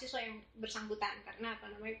mahasiswa yang bersangkutan karena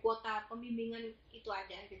kuota pembimbingan itu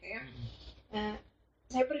ada gitu ya.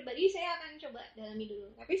 Saya pribadi saya akan coba dalami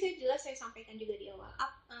dulu, tapi saya sampaikan juga di awal.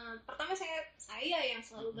 Pertama saya yang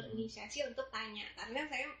selalu berinisiasi untuk tanya, karena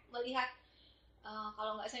saya melihat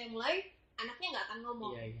kalau nggak saya mulai, anaknya nggak akan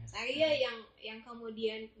ngomong. Saya yang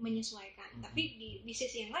kemudian menyesuaikan. Tapi di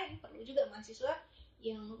sisi yang lain perlu juga mahasiswa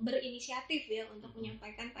yang berinisiatif ya untuk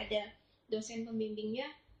menyampaikan pada dosen pembimbingnya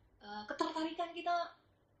ketertarikan kita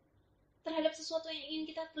terhadap sesuatu yang ingin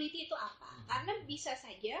kita teliti itu apa. Karena bisa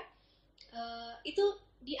saja itu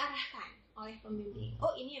diarahkan oleh pembimbing.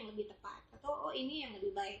 Oh ini yang lebih tepat, atau oh ini yang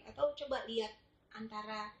lebih baik, atau coba lihat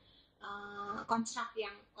antara konstruk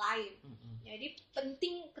yang lain. Jadi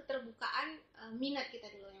penting keterbukaan minat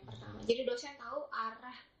kita dulu yang pertama. Jadi dosen tahu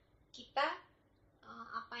arah kita,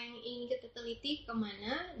 apa yang ingin kita teliti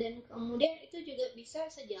kemana, dan kemudian itu juga bisa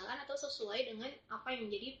sejalan atau sesuai dengan apa yang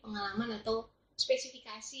menjadi pengalaman atau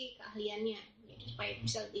spesifikasi keahliannya, jadi supaya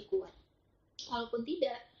bisa lebih kuat. Walaupun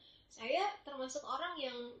tidak, saya termasuk orang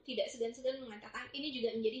yang tidak segan-segan mengatakan ini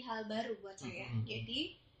juga menjadi hal baru buat saya.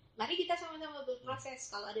 Jadi mari kita sama-sama berproses.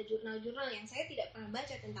 Kalau ada jurnal-jurnal yang saya tidak pernah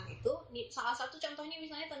baca tentang itu, salah satu contohnya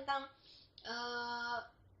misalnya tentang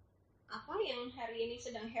apa yang hari ini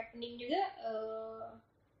sedang happening juga,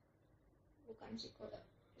 bukan psikolog.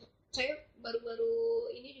 Saya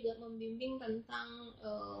baru-baru ini juga membimbing tentang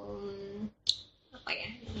apa ya,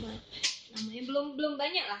 namanya belum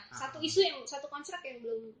banyak lah, satu konstruk yang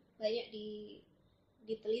belum banyak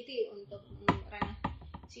diteliti untuk ranah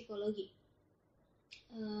psikologi.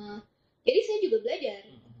 Jadi saya juga belajar,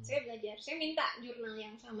 saya minta jurnal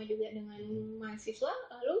yang sama juga dengan mahasiswa,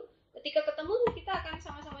 lalu ketika ketemu kita akan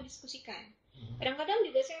sama-sama diskusikan. Kadang-kadang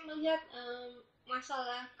juga saya melihat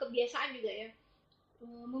masalah kebiasaan juga ya,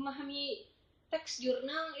 memahami teks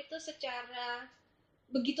jurnal itu secara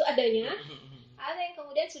begitu adanya, ada yang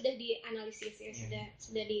kemudian sudah dianalisis ya,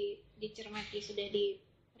 sudah dicermati, sudah di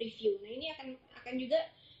review. Nah ini akan juga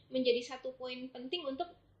menjadi satu poin penting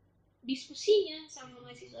untuk diskusinya sama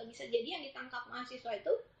mahasiswa. Bisa jadi yang ditangkap mahasiswa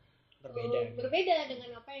itu berbeda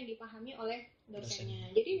dengan apa yang dipahami oleh dosennya.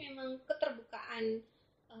 Jadi memang keterbukaan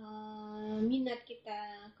minat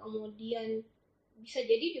kita, kemudian bisa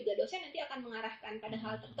jadi juga dosen nanti akan mengarahkan pada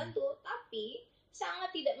hal tertentu, tapi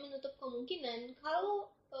sangat tidak menutup kemungkinan kalau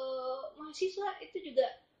mahasiswa itu juga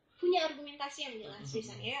punya argumentasi yang jelas.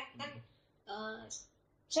 Misalnya kan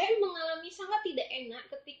saya mengalami sangat tidak enak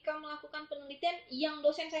ketika melakukan penelitian yang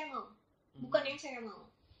dosen saya mau, bukan yang saya mau.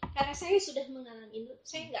 Karena saya sudah mengalami itu,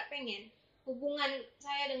 saya nggak pengen hubungan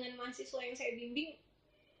saya dengan mahasiswa yang saya bimbing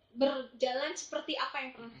berjalan seperti apa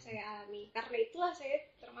yang pernah saya alami. Karena itulah saya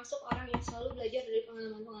termasuk orang yang selalu belajar dari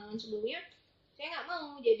pengalaman-pengalaman sebelumnya. Saya nggak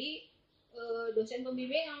mau jadi dosen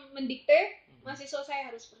pembimbing yang mendikte mahasiswa saya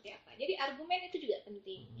harus seperti apa. Jadi argumen itu juga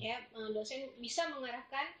penting ya. Dosen bisa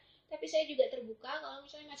mengarahkan, tapi saya juga terbuka kalau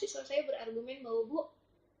misalnya mahasiswa saya berargumen bahwa Bu,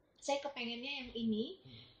 saya kepengennya yang ini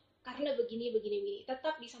karena begini.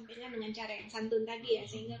 Tetap disampaikan dengan cara yang santun tadi ya,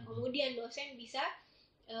 sehingga kemudian dosen bisa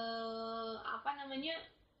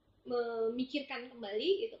memikirkan kembali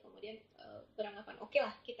gitu, kemudian beranggapan oke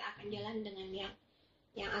lah, kita akan jalan dengan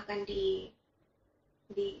yang akan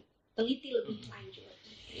diteliti lebih lanjut.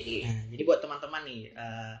 Jadi buat teman-teman nih,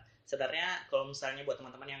 sebenarnya kalau misalnya buat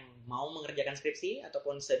teman-teman yang mau mengerjakan skripsi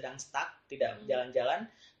ataupun sedang stuck tidak jalan-jalan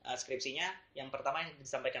skripsinya, yang pertama yang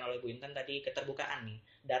disampaikan oleh Bu Intan tadi, keterbukaan nih,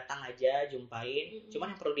 datang aja, jumpain.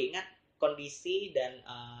 Cuman yang perlu diingat kondisi dan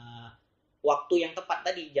waktu yang tepat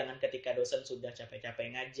tadi, jangan ketika dosen sudah capek-capek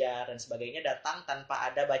ngajar dan sebagainya datang tanpa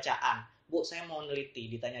ada bacaan. Bu, saya mau neliti,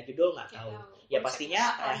 ditanya judul nggak tahu. Ya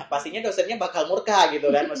pastinya dosennya bakal murka gitu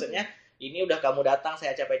kan, maksudnya ini udah kamu datang,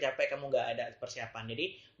 saya capek-capek, kamu nggak ada persiapan.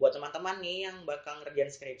 Jadi buat teman-teman nih yang bakal ngerjain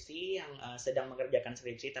skripsi, yang sedang mengerjakan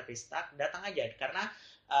skripsi tapi stuck, datang aja. Karena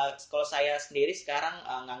kalau saya sendiri sekarang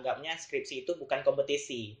nganggapnya skripsi itu bukan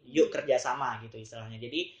kompetisi, yuk kerjasama gitu istilahnya.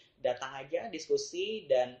 Jadi datang aja, diskusi.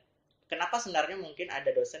 Dan kenapa sebenarnya mungkin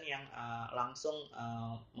ada dosen yang langsung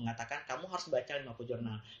mengatakan kamu harus baca 50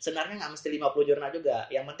 jurnal. Sebenarnya nggak mesti 50 jurnal juga.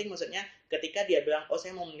 Yang penting maksudnya ketika dia bilang, oh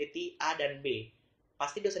saya mau meneliti A dan B,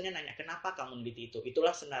 pasti dosennya nanya, kenapa kamu meneliti itu?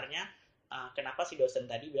 Itulah sebenarnya kenapa si dosen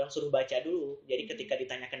tadi bilang suruh baca dulu. Jadi ketika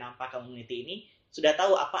ditanya kenapa kamu meneliti ini, sudah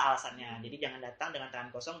tahu apa alasannya. Jadi jangan datang dengan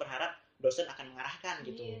tangan kosong berharap dosen akan mengarahkan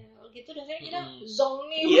gitu. Iya, gitu dosennya kita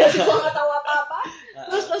zong nih, masih nggak tahu apa-apa.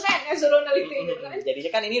 Terus dosennya suruh neliti gitu kan.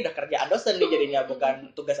 Jadinya kan ini udah kerjaan dosen nih jadinya,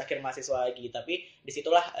 bukan tugas akhir mahasiswa lagi. Tapi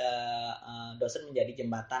disitulah dosen menjadi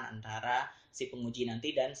jembatan antara si penguji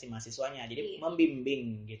nanti dan si mahasiswanya. Jadi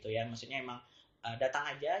membimbing gitu ya. Maksudnya emang datang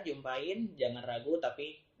aja, jumpain, jangan ragu,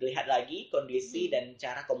 tapi lihat lagi kondisi dan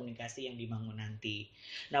cara komunikasi yang dibangun nanti.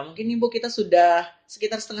 Nah mungkin Ibu kita sudah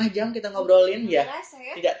sekitar setengah jam kita ngobrolin ya.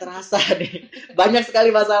 Tidak terasa nih. Banyak sekali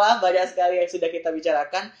masalah, banyak sekali yang sudah kita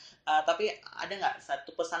bicarakan. Tapi ada nggak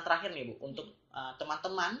satu pesan terakhir nih Bu untuk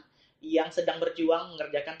teman-teman yang sedang berjuang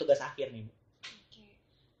mengerjakan tugas akhir nih Bu?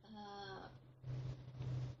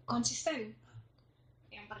 Konsisten.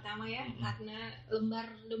 Pertama ya, karena lembar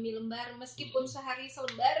demi lembar, meskipun sehari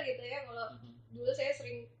selembar gitu ya. Kalau dulu saya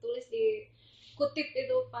sering tulis di kutip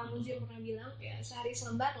itu, Pak Muzir pernah bilang ya, sehari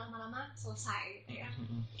selembar lama-lama selesai gitu ya.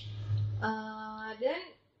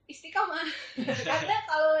 Dan istiqomah. Karena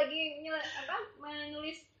kalau lagi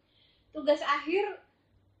menulis tugas akhir,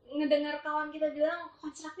 ngedengar kawan kita bilang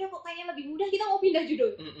konstruknya kok kayaknya lebih mudah, kita mau pindah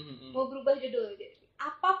judul, mau berubah judul.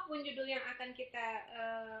 Apapun judul yang akan kita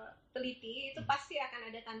teliti itu pasti akan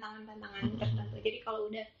ada tantangan-tantangan tertentu. Jadi kalau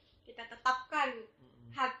udah kita tetapkan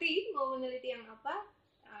hati mau meneliti yang apa,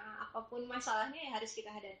 apapun masalahnya ya harus kita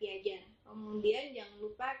hadapi aja. Kemudian jangan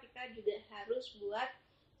lupa kita juga harus buat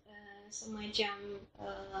semacam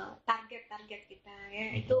target-target kita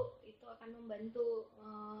ya. Itu akan membantu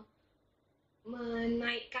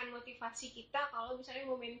menaikkan motivasi kita kalau misalnya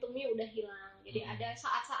momentumnya udah hilang. Jadi ada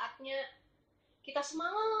saat-saatnya kita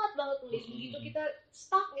semangat banget nulis, begitu kita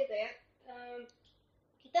stuck gitu ya,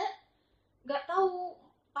 kita nggak tahu,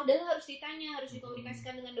 padahal harus ditanya, harus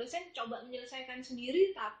dikomunikasikan dengan dosen, coba menyelesaikan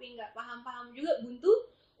sendiri tapi nggak paham-paham juga, buntu,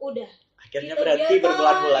 udah akhirnya gitu, berhenti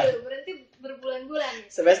berbulan-bulan. Berhenti berbulan-bulan.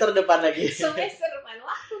 Semester depan lagi. Semester depan,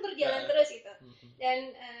 waktu berjalan terus itu.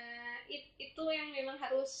 Dan itu yang memang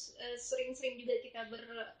harus sering-sering juga kita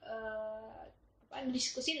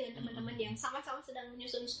diskusi dengan teman-teman yang sama-sama sedang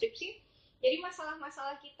menyusun skripsi. Jadi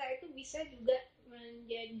masalah-masalah kita itu bisa juga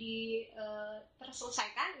menjadi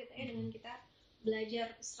terselesaikan gitu ya dengan kita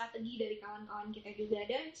belajar strategi dari kawan-kawan kita juga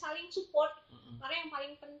dan saling support. Karena yang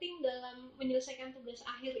paling penting dalam menyelesaikan tugas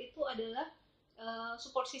akhir itu adalah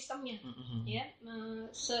support sistemnya, ya.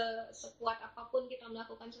 Sekuat apapun kita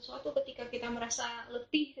melakukan sesuatu, ketika kita merasa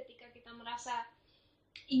letih, ketika kita merasa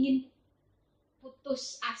ingin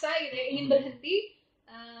putus asa gitu ya, ingin berhenti,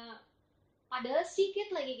 padahal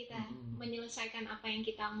sedikit lagi kita menyelesaikan apa yang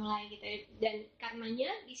kita mulai gitu ya. Dan karenanya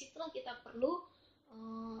disitulah kita perlu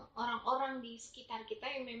orang-orang di sekitar kita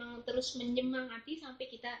yang memang terus menyemangati sampai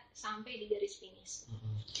kita sampai di garis finish.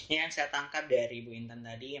 Yang saya tangkap dari Bu Intan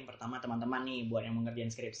tadi, yang pertama teman-teman nih buat yang mengerjain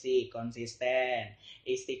skripsi, konsisten,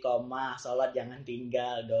 istiqomah, sholat jangan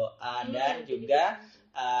tinggal, doa, dan juga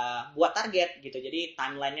buat target gitu. Jadi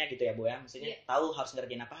timelinenya gitu ya Bu ya, maksudnya tahu harus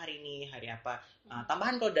ngerjain apa hari ini, hari apa.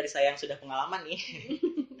 Tambahan kalau dari saya yang sudah pengalaman nih.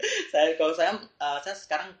 saya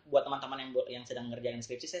sekarang buat teman-teman yang sedang ngerjain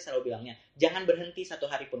skripsi, saya selalu bilangnya jangan berhenti satu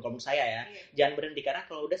hari pun. Kalau menurut saya ya, jangan berhenti, karena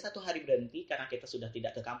kalau udah satu hari berhenti karena kita sudah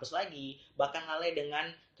tidak ke kampus lagi, bahkan lalai dengan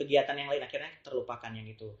kegiatan yang lain, akhirnya terlupakan yang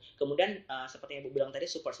itu. Kemudian seperti yang Ibu bilang tadi,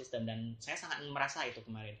 support system, dan saya sangat merasa itu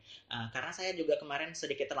kemarin, karena saya juga kemarin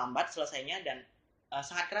sedikit terlambat selesainya dan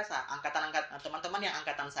sangat kerasa teman-teman yang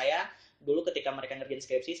angkatan saya dulu ketika mereka ngerjain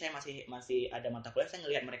skripsi, saya masih ada mata kuliah, saya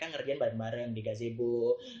ngelihat mereka ngerjain bareng-bareng di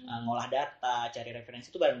gazebo, ngolah data, cari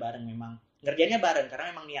referensi itu bareng-bareng, memang ngerjainnya bareng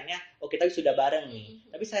karena memang niatnya kita sudah bareng nih.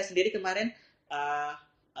 Tapi saya sendiri kemarin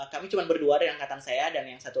kami cuma berdua dari angkatan saya, dan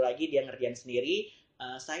yang satu lagi dia ngerjain sendiri.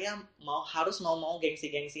 Saya harus mau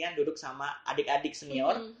gengsi-gengsian duduk sama adik-adik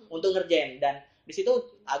senior untuk ngerjain, dan di situ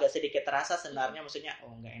agak sedikit terasa sebenarnya, maksudnya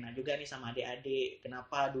nggak enak juga nih sama adik-adik,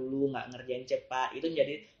 kenapa dulu nggak ngerjain cepat. Itu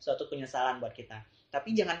jadi suatu penyesalan buat kita.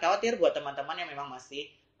 Tapi jangan khawatir buat teman-teman yang memang masih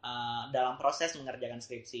dalam proses mengerjakan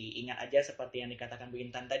skripsi. Ingat aja seperti yang dikatakan Bu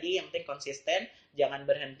Intan tadi, yang penting konsisten, jangan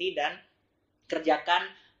berhenti, dan kerjakan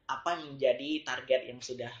apa yang menjadi target yang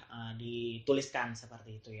sudah dituliskan,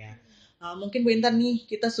 seperti itu ya. Mungkin Bu Intan nih,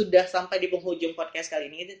 kita sudah sampai di penghujung podcast kali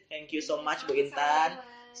ini. Thank you so much Bu Intan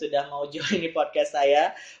sudah mau join di podcast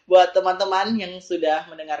saya. Buat teman-teman yang sudah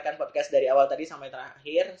mendengarkan podcast dari awal tadi sampai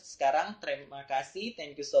terakhir sekarang, terima kasih,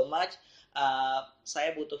 thank you so much.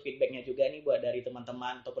 Saya butuh feedbacknya juga nih buat dari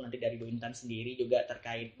teman-teman ataupun nanti dari Bu Intan sendiri juga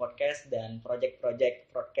terkait podcast dan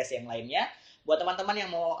project-project podcast yang lainnya. Buat teman-teman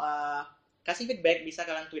yang mau kasih feedback, bisa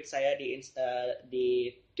kalian tweet saya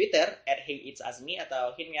di Twitter @heyitsazmi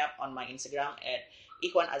atau hit me up on my Instagram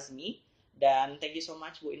 @ikhwanazmi. Dan thank you so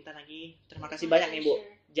much Bu Intan lagi. Terima kasih banyak nih Bu.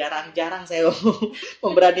 Jarang-jarang saya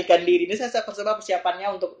memberanikan diri. Ini saya sebab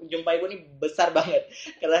persiapannya untuk jumpa Ibu ini besar banget.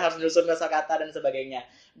 Karena harus menyusun kata-kata dan sebagainya.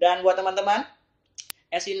 Dan buat teman-teman,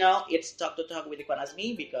 as you know, it's Talk to Talk with Ikhwan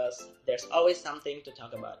Azmi because there's always something to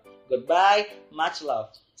talk about. Goodbye, much love.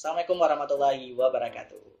 Assalamualaikum warahmatullahi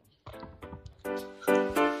wabarakatuh.